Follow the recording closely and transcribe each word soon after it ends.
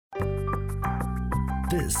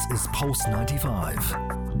This is Pulse 95.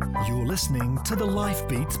 You're listening to the Life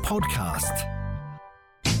Beats podcast.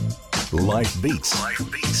 Life Beats.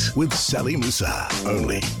 Life Beats with Sally Musa.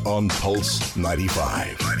 Only on Pulse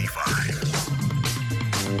 95.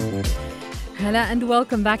 Hello and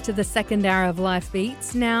welcome back to the second hour of Life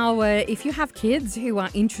Beats. Now, if you have kids who are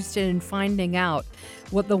interested in finding out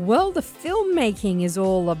what the world of filmmaking is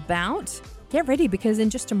all about, get ready because in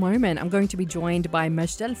just a moment I'm going to be joined by Majd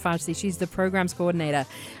Farsi. She's the programs coordinator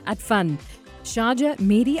at FUNN, Sharjah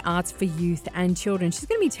Media Arts for Youth and Children. She's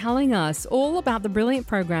going to be telling us all about the brilliant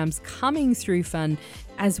programs coming through FUNN,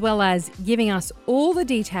 as well as giving us all the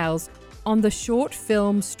details on the Short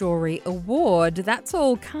Film Story Award. That's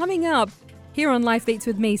all coming up here on Life Beats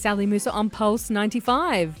with me, Sally Musa, on Pulse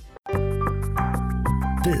 95.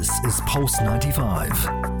 This is Pulse 95.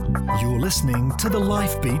 You're listening to the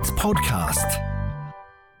Life Beats podcast.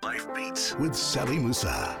 Life Beats with Sally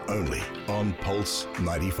Musa. Only on Pulse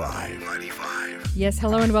 95. Yes,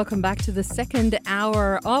 hello and welcome back to the second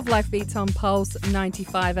hour of Life Beats on Pulse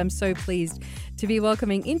 95. I'm so pleased to be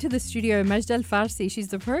welcoming into the studio Majd Farsi. She's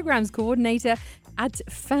the programs coordinator at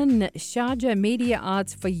FUNN, Sharjah Media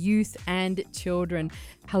Arts for Youth and Children.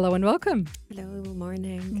 Hello and welcome. Hello, good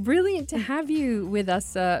morning. Brilliant to have you with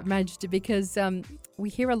us, Majd, because we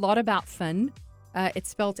hear a lot about FUNN. It's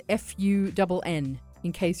spelled FUNN,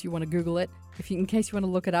 in case you want to Google it, in case you want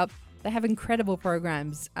to look it up. They have incredible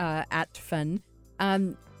programs at FUNN.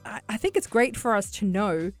 I think it's great for us to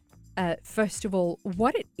know, first of all,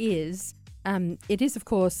 what it is. It is, of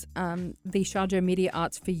course, the Sharjah Media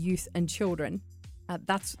Arts for Youth and Children.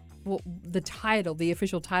 That's what the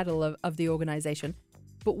official title of the organization.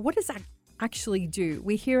 But what does that actually do?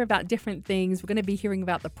 We hear about different things. We're going to be hearing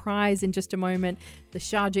about the prize in just a moment, the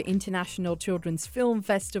Sharjah International Children's Film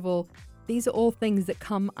Festival. These are all things that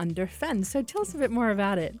come under FUNN. So tell us a bit more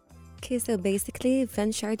about it. Okay, so basically,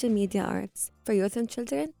 FUNN Sharjah Media Arts for Youth and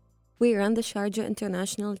Children. We run the Sharjah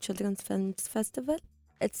International Children's Film Festival.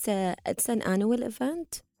 It's an annual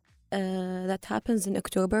event that happens in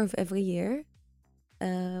October of every year.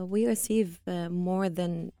 We receive more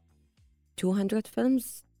than 200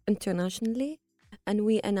 films internationally, and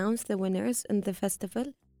we announce the winners in the festival,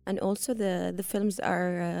 and also the films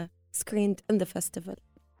are screened in the festival.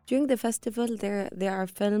 During the festival, there are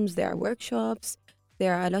films, there are workshops,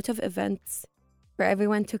 there are a lot of events for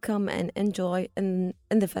everyone to come and enjoy in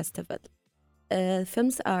the festival.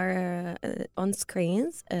 Films are on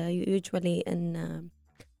screens, usually in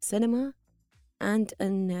cinema and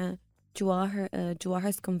in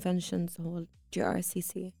Jawahar's Conventions Hall,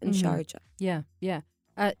 GRCC in Sharjah. Yeah.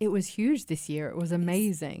 It was huge this year. It was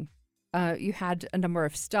amazing. You had a number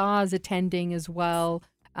of stars attending as well,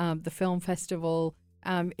 the film festival.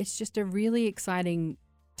 It's just a really exciting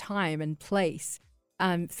time and place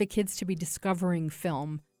for kids to be discovering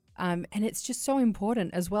film. And it's just so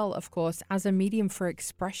important as well, of course, as a medium for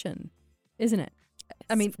expression, isn't it? Yes,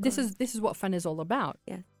 I mean, this is what FUNN is all about.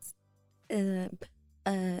 Yes.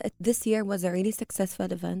 This year was a really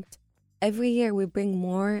successful event. Every year we bring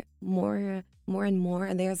more,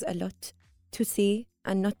 and there's a lot to see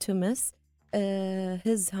and not to miss.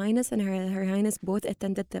 His Highness and Her Highness both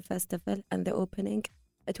attended the festival and the opening.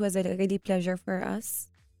 It was a really pleasure for us.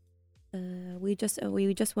 We just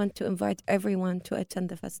want to invite everyone to attend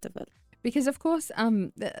the festival. Because, of course,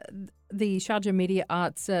 the Sharjah Media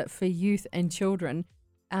Arts for Youth and Children,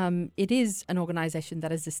 it is an organization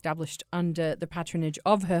that is established under the patronage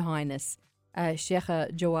of Her Highness,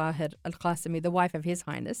 Sheikha Jawahir Al-Qasimi, the wife of His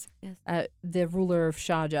Highness, Yes. the ruler of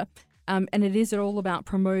Sharjah. And it is all about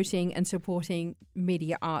promoting and supporting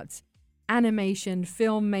media arts, animation,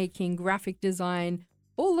 filmmaking, graphic design,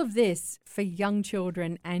 all of this for young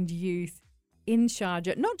children and youth in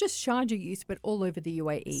Sharjah, not just Sharjah youth, but all over the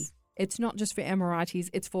UAE. Yes. It's not just for Emiratis,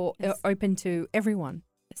 it's for Yes. open to everyone.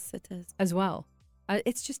 Yes, it is. As well.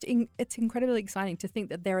 It's just it's incredibly exciting to think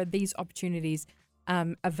that there are these opportunities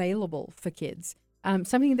available for kids.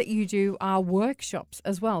 Something that you do are workshops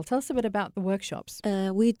as well. Tell us a bit about the workshops.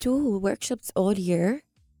 We do workshops all year,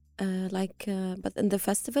 but in the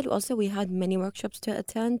festival also we had many workshops to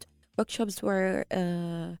attend. Workshops were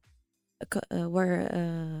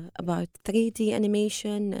about 3D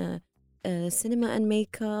animation, cinema and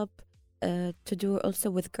makeup, to do also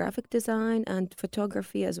with graphic design and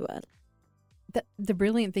photography as well. The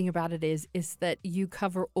brilliant thing about it is that you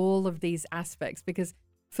cover all of these aspects, because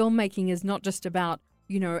filmmaking is not just about,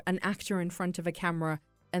 an actor in front of a camera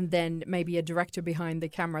and then maybe a director behind the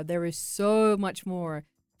camera. There is so much more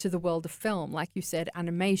to the world of film. Like you said,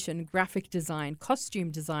 animation, graphic design,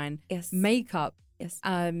 costume design, Yes. makeup, Yes.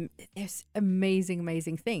 There's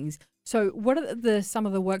amazing things. So what are some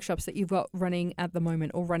of the workshops that you've got running at the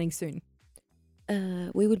moment or running soon?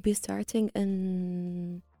 We will be starting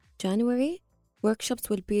in January. Workshops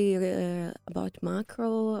will be about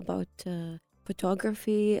macro, about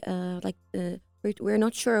photography. We're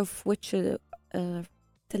not sure of which till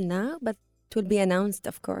now, but it will be announced,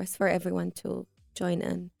 of course, for everyone to join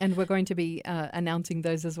in. And we're going to be announcing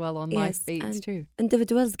those as well on Live Beats and too.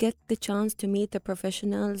 Individuals get the chance to meet the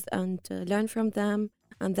professionals and learn from them,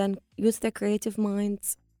 and then use their creative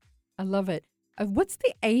minds. I love it. What's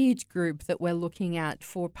the age group that we're looking at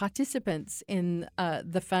for participants in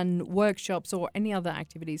the FUNN workshops or any other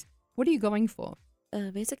activities? What are you going for?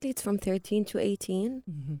 Basically, it's from 13 to 18.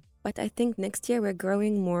 Mm-hmm. But I think next year we're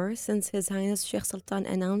growing more since His Highness Sheikh Sultan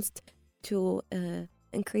announced to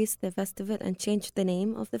increase the festival and change the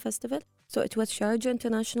name of the festival. So it was Sharjah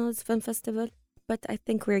International Film Festival, but I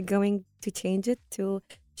think we're going to change it to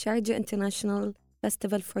Sharjah International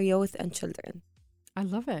Festival for Youth and Children. I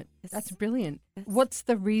love it. Yes. That's brilliant. Yes. What's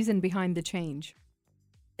the reason behind the change?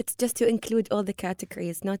 It's just to include all the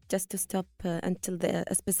categories, not just to stop until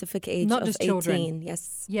a specific age Not of just 18. children.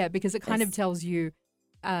 Yes. Yeah, because it kind of Yes. tells you,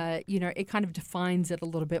 it kind of defines it a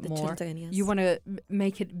little bit The more. children, yes. You want to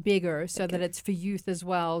make it bigger so that Okay. it's for youth as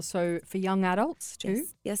well. So for young adults too.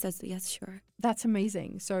 Yes, sure. That's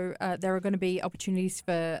amazing. So there are going to be opportunities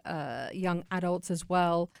for young adults as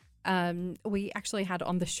well. We actually had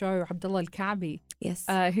on the show Abdullah Al-Kaabi, Yes.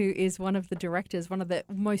 who is one of the directors, one of the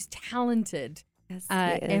most talented Yes, he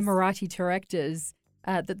is. Emirati directors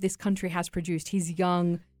that this country has produced. He's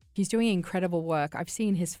young. He's doing incredible work. I've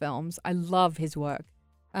seen his films. I love his work.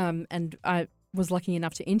 And I was lucky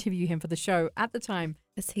enough to interview him for the show at the time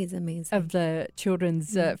Yes, he's amazing. of the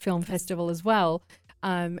Children's Film Festival as well.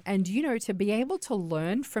 And, to be able to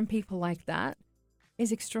learn from people like that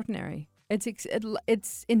is extraordinary.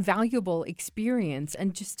 It's invaluable experience,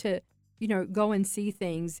 and just to, go and see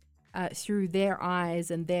things through their eyes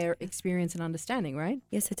and their experience and understanding, right?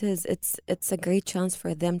 Yes, it is. It's a great chance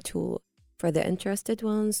for them for the interested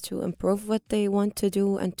ones to improve what they want to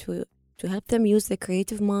do, and to help them use their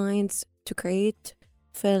creative minds to create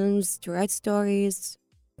films, to write stories,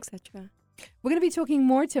 etc. We're going to be talking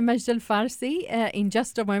more to Majd Al-Farsi in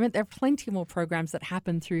just a moment. There are plenty more programs that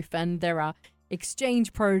happen through FUNN. There are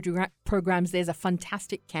exchange programs. There's a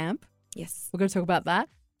fantastic camp. Yes. We're going to talk about that.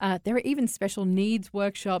 There are even special needs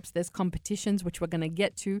workshops. There's competitions, which we're going to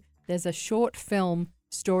get to. There's a short film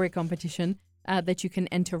story competition that you can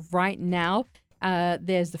enter right now.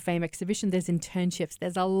 There's the FAME exhibition. There's internships.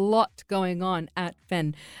 There's a lot going on at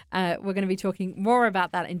FUNN. We're going to be talking more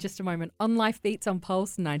about that in just a moment on Life Beats on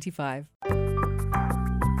Pulse 95.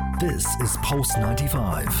 This is Pulse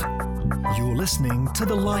 95. You're listening to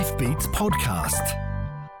the Life Beats podcast.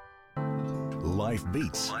 Life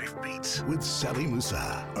Beats. Life Beats with Sally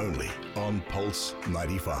Musa. Only on Pulse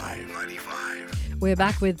 95. We're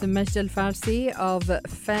back with the Majd Al-Farsi of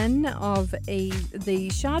FUNN of the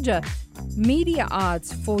Sharjah Media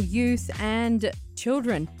Arts for Youth and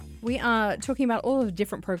Children. We are talking about all of the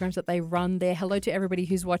different programs that they run there. Hello to everybody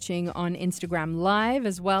who's watching on Instagram Live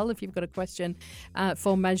as well. If you've got a question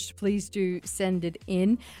for Majd, please do send it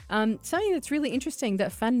in. Something that's really interesting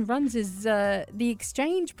that FUNN runs is the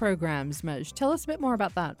exchange programs, Majd. Tell us a bit more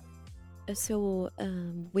about that. So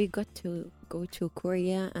we got to go to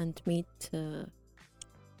Korea and meet the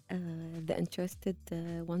interested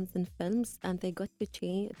ones in films, and they got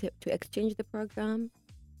to exchange the program.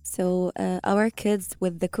 So our kids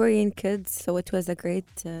with the Korean kids, so it was a great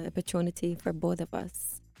opportunity for both of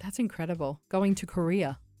us. That's incredible. Going to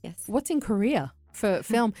Korea. Yes. What's in Korea for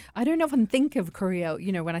film? I don't often think of Korea,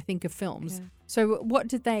 when I think of films. Yeah. So what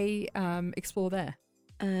did they explore there?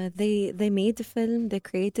 They made the film. They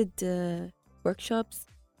created workshops.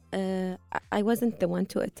 I wasn't the one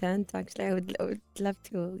to attend. Actually, I would love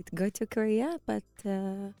to go to Korea, but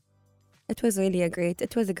it was really a great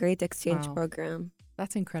exchange Wow. program.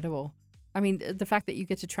 That's incredible. I mean, the fact that you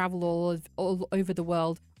get to travel all over the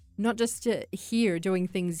world, not just here, doing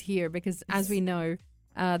things here, because as we know,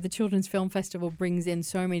 the Children's Film Festival brings in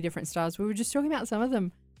so many different stars. We were just talking about some of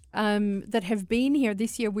them that have been here.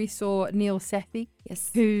 This year we saw Neil Sethi, Yes.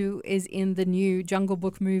 who is in the new Jungle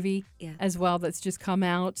Book movie Yeah. as well that's just come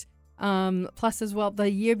out. Plus as well, the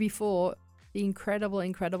year before, the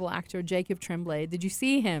incredible actor Jacob Tremblay. Did you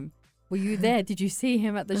see him? Were you there? Did you see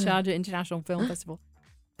him at the Sharjah International Film Festival?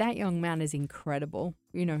 That young man is incredible.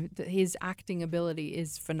 His acting ability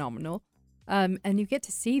is phenomenal. And you get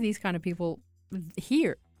to see these kind of people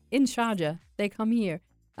here in Sharjah. They come here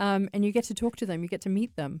and you get to talk to them. You get to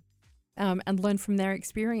meet them and learn from their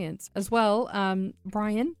experience as well.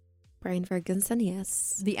 Brian, Brian Ferguson,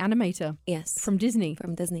 yes. The animator. Yes. From Disney.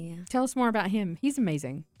 From Disney, yeah. Tell us more about him. He's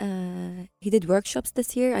amazing. He did workshops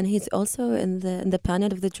this year, and he's also in the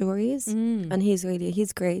panel of the juries. And he's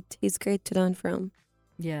great. He's great to learn from.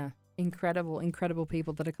 Yeah, incredible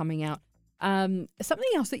people that are coming out. Something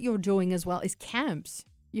else that you're doing as well is camps.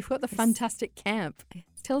 You've got the Fantastic Camp.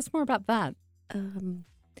 Tell us more about that.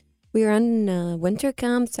 We run winter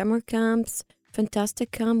camps, summer camps.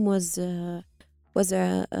 Fantastic Camp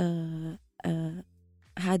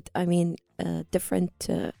had different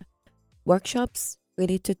workshops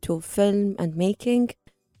related to film and making,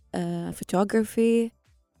 photography,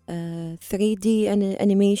 3D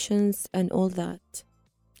animations, and all that.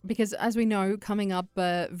 Because as we know, coming up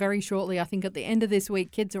very shortly, I think at the end of this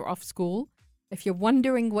week, kids are off school. If you're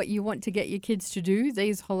wondering what you want to get your kids to do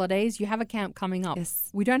these holidays, you have a camp coming up. Yes.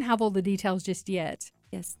 We don't have all the details just yet.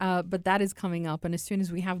 Yes. But that is coming up. And as soon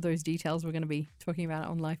as we have those details, we're going to be talking about it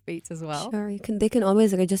on Life Beats as well. Sure. They can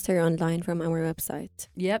always register online from our website.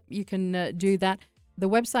 Yep, you can do that. The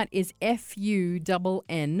website is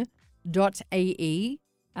FUNN.ae.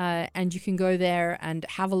 And you can go there and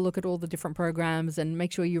have a look at all the different programs and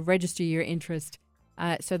make sure you register your interest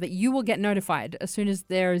so that you will get notified as soon as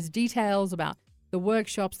there's details about the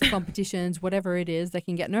workshops, the competitions, whatever it is, they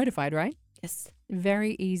can get notified, right? Yes.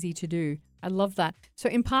 Very easy to do. I love that. So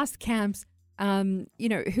in past camps,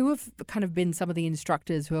 who have kind of been some of the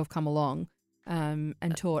instructors who have come along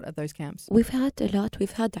and taught at those camps? We've had a lot.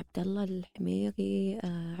 We've had Abdullah Al-Himeri,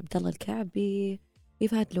 Abdullah Al-Ka'bi.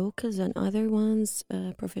 We've had locals and other ones,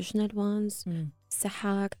 professional ones.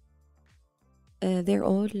 Sahar. They're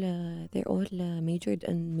all majored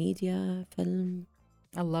in media, film.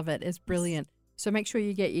 I love it. It's brilliant. So make sure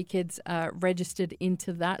you get your kids registered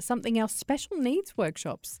into that. Something else, special needs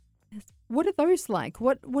workshops. Yes. What are those like?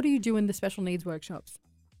 What do you do in the special needs workshops?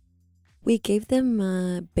 We gave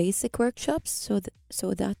them basic workshops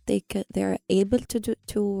so that they're able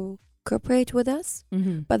to cooperate with us,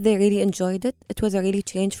 but they really enjoyed it. It was a really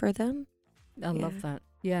change for them. I love that.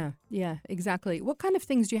 Yeah, exactly. What kind of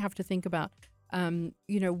things do you have to think about,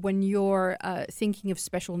 when you're thinking of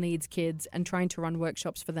special needs kids and trying to run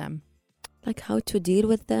workshops for them? Like how to deal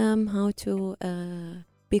with them, how to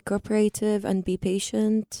be cooperative and be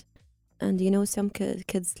patient. And, some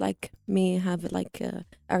kids like me have like a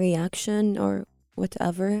reaction or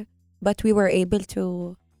whatever, but we were able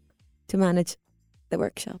to manage the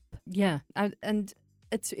workshop. Yeah, and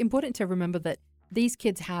it's important to remember that these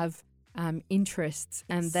kids have interests,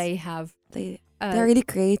 and they have they're really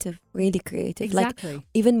creative, Exactly, like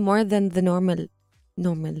even more than the normal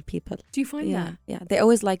people. Do you find that? Yeah, they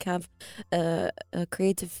always like have a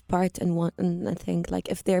creative part in one. And I think like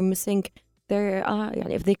if they're missing,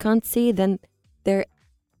 if they can't see, then they're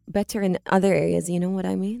better in other areas. You know what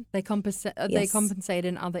I mean? They compensate. They compensate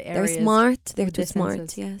in other areas. They're smart. They're too smart.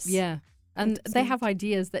 Senses. Yes. Yeah. And they have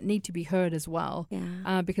ideas that need to be heard as well.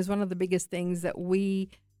 Yeah. Because one of the biggest things that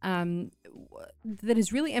that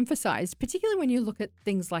is really emphasized, particularly when you look at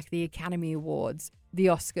things like the Academy Awards, the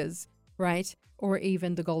Oscars, right? Or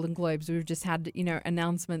even the Golden Globes. We've just had,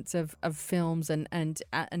 announcements of films and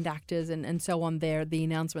actors and so on there, the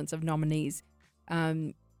announcements of nominees,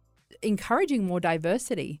 encouraging more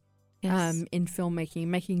diversity in filmmaking,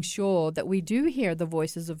 making sure that we do hear the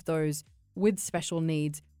voices of those with special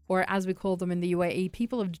needs, or as we call them in the UAE,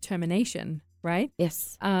 people of determination, right?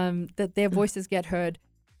 Yes. That their voices get heard.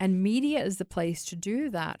 And media is the place to do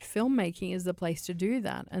that. Filmmaking is the place to do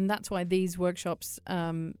that. And that's why these workshops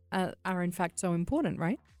are in fact so important,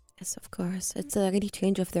 right? Yes, of course. It's a really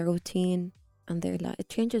change of their routine and it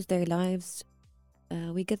changes their lives.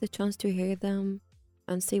 We get the chance to hear them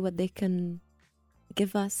and see what they can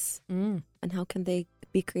give us and how can they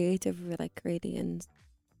be creative, like really in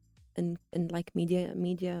like media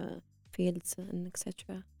fields and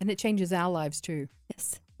etc. And it changes our lives too.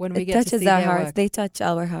 Yes. When we it get to touches see our their hearts. work. They touch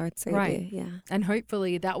our hearts, really. Right. Yeah. And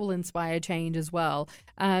hopefully that will inspire change as well.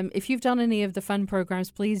 If you've done any of the FUNN programs,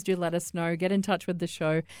 please do let us know. Get in touch with the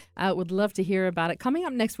show. Would love to hear about it. Coming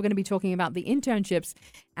up next, we're going to be talking about the internships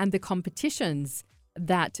and the competitions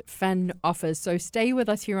that FUNN offers. So stay with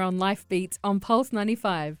us here on Life Beats on Pulse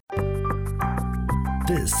 95.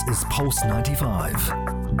 This is Pulse 95.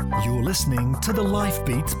 You're listening to the Life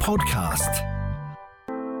Beats podcast.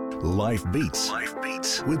 Life Beats. Life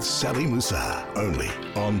Beats with Sally Musa. Only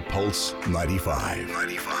on Pulse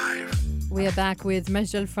 95. We are back with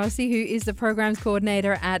Majd Farsi, who is the programs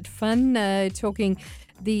coordinator at FUNN, talking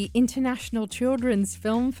the International Children's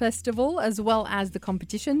Film Festival, as well as the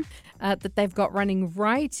competition that they've got running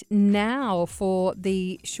right now for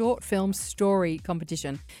the short film story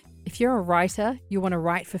competition. if you're a writer, you want to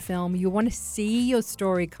write for film, you want to see your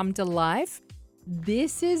story come to life,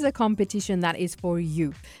 this is a competition that is for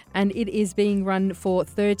you. And it is being run for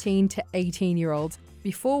 13 to 18-year-olds.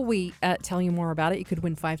 Before we tell you more about it, you could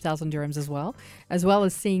win 5,000 dirhams as well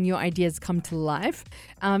as seeing your ideas come to life.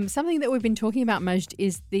 Something that we've been talking about, Majd,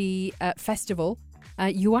 is the festival.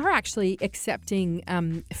 You are actually accepting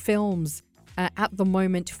films at the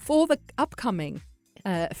moment for the upcoming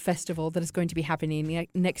festival that is going to be happening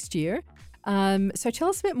next year. So tell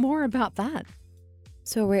us a bit more about that.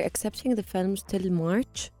 So we're accepting the films till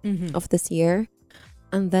March of this year.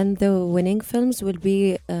 And then the winning films will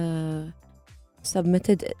be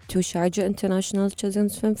submitted to Sharjah International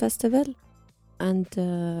Children's Film Festival. And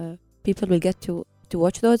people will get to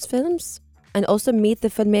watch those films and also meet the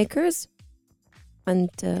filmmakers. And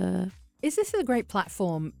is this a great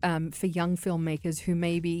platform for young filmmakers who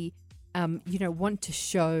maybe want to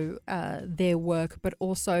show their work, but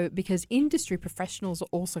also because industry professionals are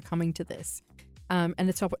also coming to this, and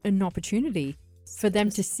it's an opportunity for them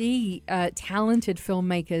to see talented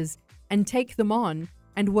filmmakers and take them on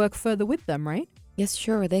and work further with them, right? Yes,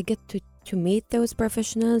 sure. They get to meet those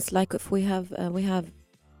professionals. Like if we have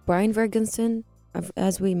Brian Ferguson,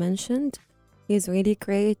 as we mentioned. He's really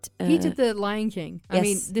great. He did The Lion King. Yes, I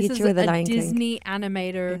mean, this is a Disney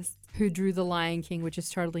animator who drew The Lion King, which is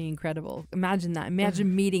totally incredible. Imagine that.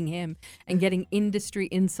 Imagine meeting him and getting industry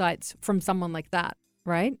insights from someone like that,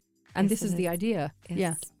 right? And this is the idea.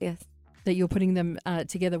 Yes. That you're putting them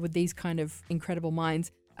together with these kind of incredible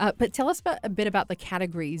minds. But tell us a bit about the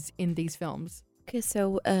categories in these films. Okay,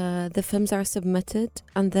 so the films are submitted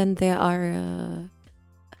and then they are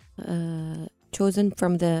chosen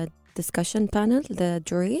from the discussion panel, the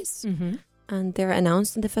juries, and they're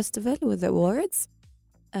announced in the festival with awards.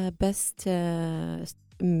 Best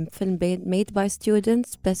film made by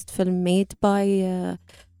students, best film made by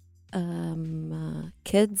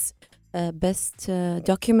kids, best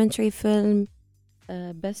documentary film,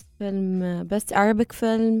 best Arabic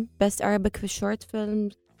film, best Arabic for short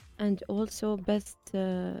films, and also best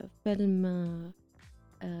film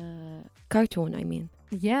cartoon, I mean.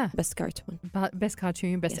 Yeah. Best cartoon. Best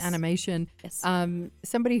cartoon, best animation. Yes.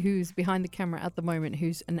 Somebody who's behind the camera at the moment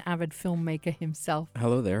who's an avid filmmaker himself.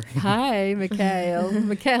 Hello there. Hi, Mikhail.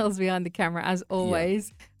 Mikhail's behind the camera as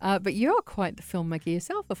always. Yeah. But you're quite the filmmaker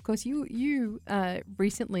yourself. Of course, you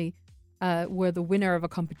recently were the winner of a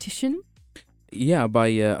competition. Yeah,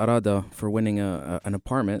 by Arada for winning an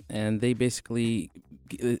apartment. And they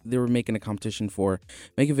were making a competition for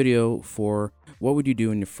make a video for what would you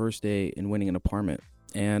do in your first day in winning an apartment.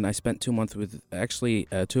 And I spent 2 months with actually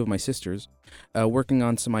two of my sisters working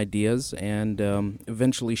on some ideas and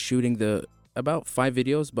eventually shooting about 5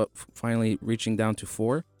 videos, but finally reaching down to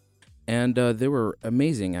 4. And they were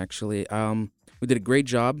amazing, actually. We did a great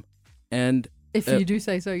job. And if you do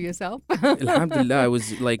say so yourself. Alhamdulillah,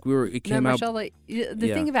 it came out. The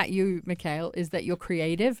thing about you, Mikhail, is that you're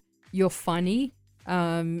creative, you're funny.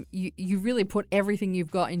 You really put everything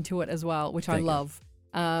you've got into it as well, which I love.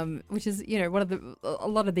 Which is, a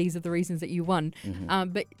lot of these are the reasons that you won.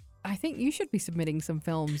 But I think you should be submitting some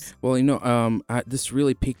films. Well, this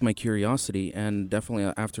really piqued my curiosity, and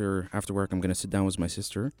definitely after work, I'm going to sit down with my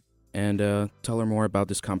sister and tell her more about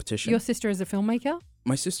this competition. Your sister is a filmmaker?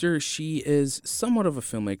 My sister, she is somewhat of a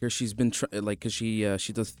filmmaker. She's been because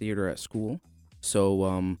she does theater at school,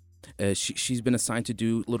 so she's been assigned to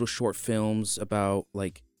do little short films about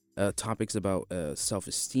topics about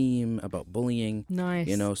self-esteem, about bullying. Nice.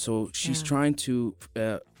 So she's trying to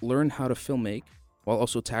learn how to filmmake while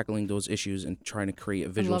also tackling those issues and trying to create a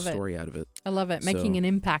visual story out of it. I love it. Making an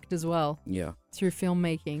impact as well. Yeah. Through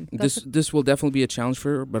filmmaking. This will definitely be a challenge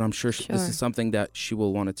for her, but I'm sure this is something that she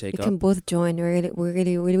will want to take up. We can both join. We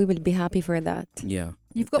really will be happy for that. Yeah.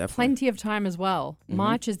 You've got plenty of time as well.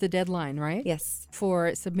 March is the deadline, right? Yes.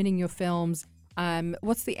 For submitting your films.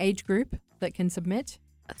 What's the age group that can submit?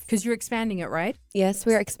 Because you're expanding it, right? Yes,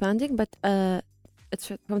 we're expanding, but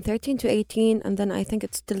it's from 13 to 18, and then I think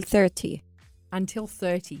it's till 30. Until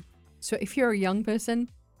 30. So if you're a young person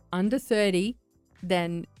under 30,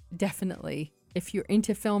 then definitely, if you're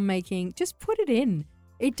into filmmaking, just put it in.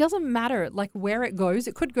 It doesn't matter where it goes.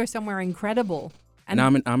 It could go somewhere incredible. And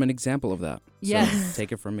I'm an example of that. Yes. So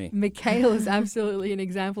take it from me. Mikhail is absolutely an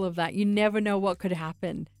example of that. You never know what could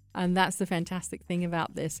happen. And that's the fantastic thing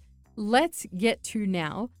about this. Let's get to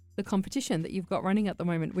now the competition that you've got running at the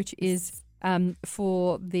moment, which is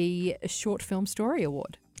for the Short Film Story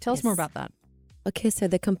Award. Tell us more about that. Okay, so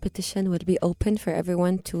the competition will be open for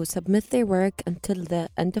everyone to submit their work until the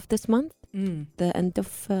end of this month, the end of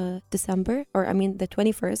December, the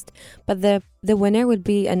 21st. But the winner will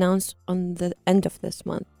be announced on the end of this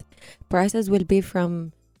month. Prizes will be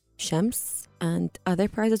from Shams, and other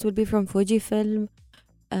prizes will be from Fujifilm.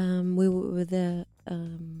 The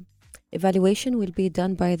evaluation will be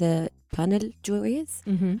done by the panel juries.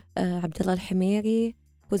 Abdullah Al-Hamiri,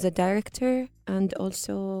 who's a director, and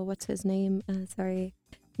also, what's his name?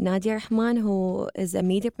 Nadia Rahman, who is a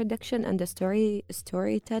media production and a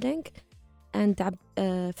storytelling, and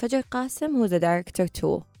Fajr Qasim, who's a director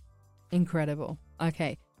too. Incredible.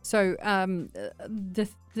 Okay, so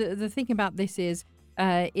the thing about this is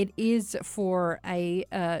it is for a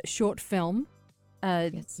short film.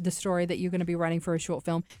 Yes. The story that you're going to be writing for a short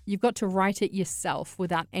film, you've got to write it yourself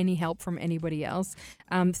without any help from anybody else.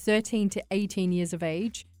 13 to 18 years of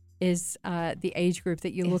age is the age group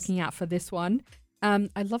that you're looking at for this one.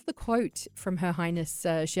 I love the quote from Her Highness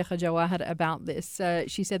Sheikha Jawahar about this.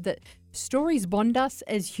 She said that stories bond us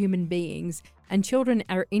as human beings, and children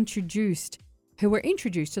who were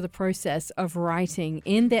introduced to the process of writing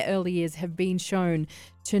in their early years have been shown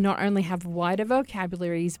to not only have wider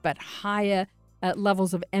vocabularies but higher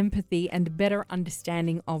levels of empathy and better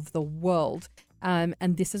understanding of the world.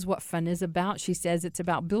 And this is what FUNN is about. She says it's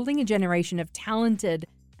about building a generation of talented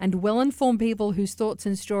and well-informed people whose thoughts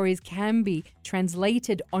and stories can be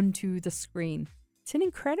translated onto the screen. It's an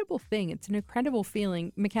incredible thing. It's an incredible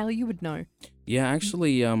feeling. Michaela, you would know. Yeah,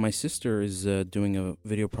 actually, my sister is doing a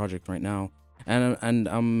video project right now, and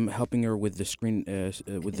I'm helping her with the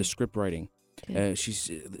with the script writing.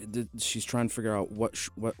 She's trying to figure out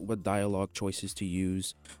what dialogue choices to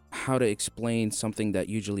use, how to explain something that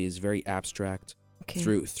usually is very abstract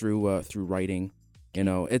through writing. You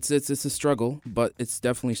know, it's a struggle, but it's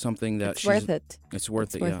definitely something that it's worth it. It's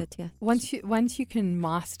worth it. Yeah. Once you can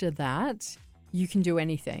master that, you can do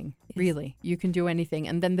anything. Yes. Really, you can do anything.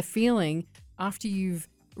 And then the feeling after you've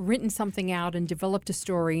written something out and developed a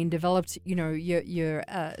story and developed, your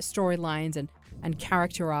storylines and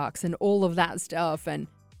character arcs and all of that stuff, and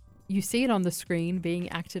you see it on the screen being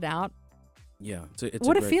acted out. Yeah, it's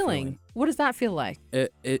what a a feeling. What does that feel like?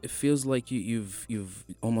 It feels like you've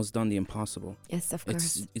almost done the impossible. Yes, of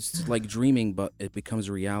course. It's like dreaming, but it becomes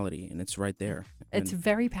reality, and it's right there. It's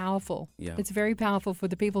very powerful. Yeah, it's very powerful for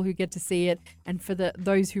the people who get to see it and for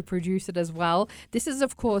those who produce it as well. This is,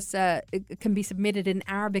 of course, it can be submitted in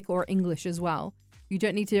Arabic or English as well. You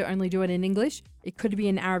don't need to only do it in English. It could be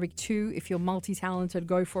in Arabic too. If you're multi-talented,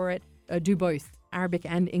 go for it. Do both. Arabic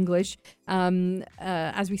and English.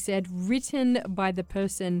 As we said, written by the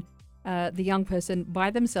person, the young person by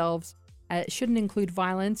themselves. Shouldn't include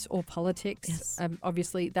violence or politics. Yes.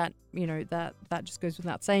 Obviously, that just goes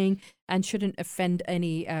without saying, and shouldn't offend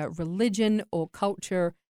any religion or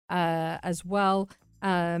culture as well,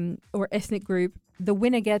 or ethnic group. The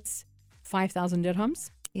winner gets 5,000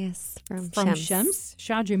 dirhams. Yes, from Shams,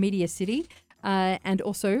 Sharjah Media City, and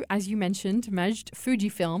also, as you mentioned, Majd,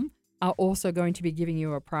 Fujifilm are also going to be giving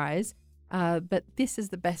you a prize. But this is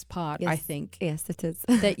the best part, I think. Yes, it is.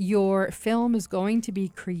 That your film is going to be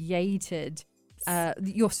created,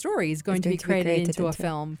 your story is going to be created into a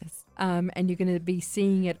film. Yes. And you're going to be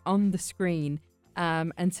seeing it on the screen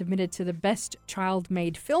and submitted to the Best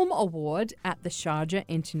Child-Made Film Award at the Sharjah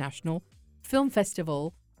International Film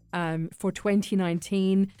Festival for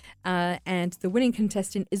 2019. And the winning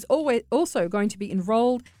contestant is also going to be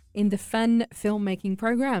enrolled in the FUNN filmmaking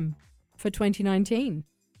program for 2019.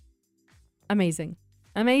 Amazing.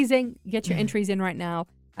 Get your entries in right now.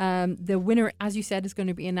 The winner, as you said, is going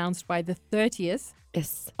to be announced by the 30th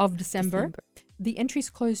of December. The entries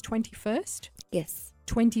close 21st? Yes.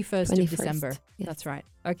 21st of December. Yes. That's right.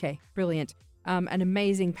 Okay, brilliant. An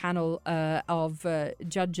amazing panel of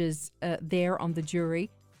judges there on the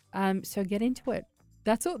jury. So get into it.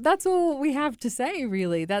 That's all we have to say,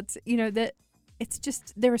 really. That's, that it's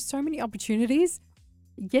just, there are so many opportunities.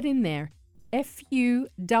 Get in there.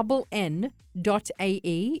 FUNN.ae.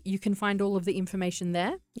 You can find all of the information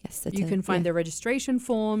there. Yes, you can find the registration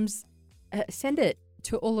forms. Send it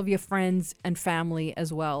to all of your friends and family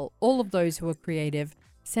as well. All of those who are creative.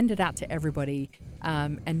 Send it out to everybody,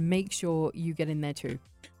 and make sure you get in there too.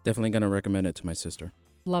 Definitely going to recommend it to my sister.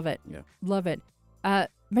 Love it. Yeah. Love it.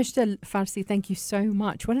 Majd Farsi, thank you so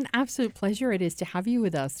much. What an absolute pleasure it is to have you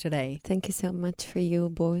with us today. Thank you so much for you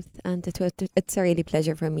both. And it's a really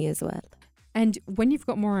pleasure for me as well. And when you've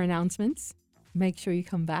got more announcements, make sure you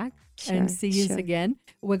come back and see us again.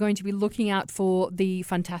 We're going to be looking out for the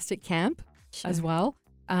fantastic camp as well.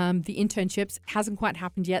 The internships hasn't quite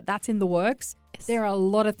happened yet. That's in the works. Yes. There are a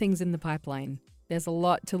lot of things in the pipeline. There's a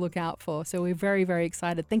lot to look out for. So we're very, very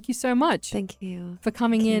excited. Thank you so much. Thank you for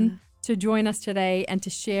coming in to join us today and to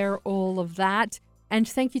share all of that. And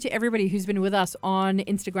thank you to everybody who's been with us on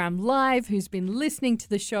Instagram Live, who's been listening to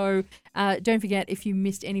the show. Don't forget, if you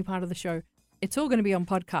missed any part of the show, it's all going to be on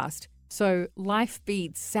podcast. So Life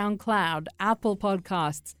Beats, SoundCloud, Apple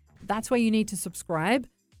Podcasts, that's where you need to subscribe.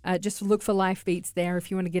 Just look for Life Beats there if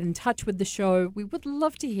you want to get in touch with the show. We would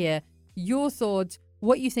love to hear your thoughts,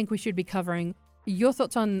 what you think we should be covering, your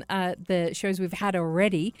thoughts on the shows we've had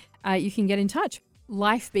already. You can get in touch.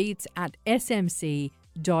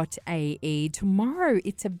 lifebeats@smc.ae. Tomorrow,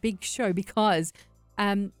 it's a big show because,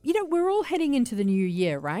 we're all heading into the new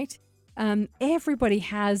year, right? Everybody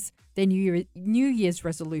has their New Year's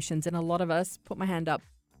resolutions, and a lot of us, put my hand up,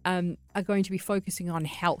 are going to be focusing on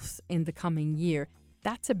health in the coming year.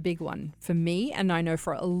 That's a big one for me, and I know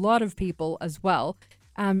for a lot of people as well.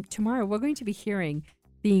 Tomorrow, we're going to be hearing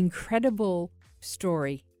the incredible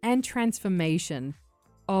story and transformation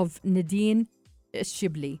of Nadine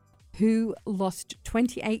Shibli, who lost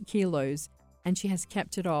 28 kilos, and she has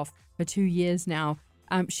kept it off for 2 years now.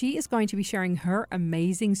 She is going to be sharing her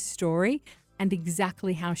amazing story and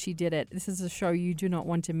exactly how she did it. This is a show you do not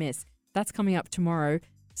want to miss. That's coming up tomorrow.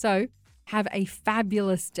 So have a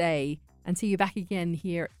fabulous day and see you back again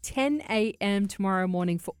here 10 a.m. tomorrow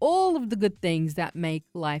morning for all of the good things that make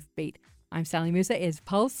life beat. I'm Sally Musa, is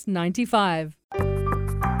Pulse 95.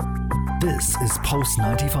 This is Pulse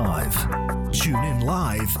 95. Tune in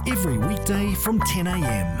live every weekday from 10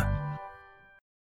 a.m.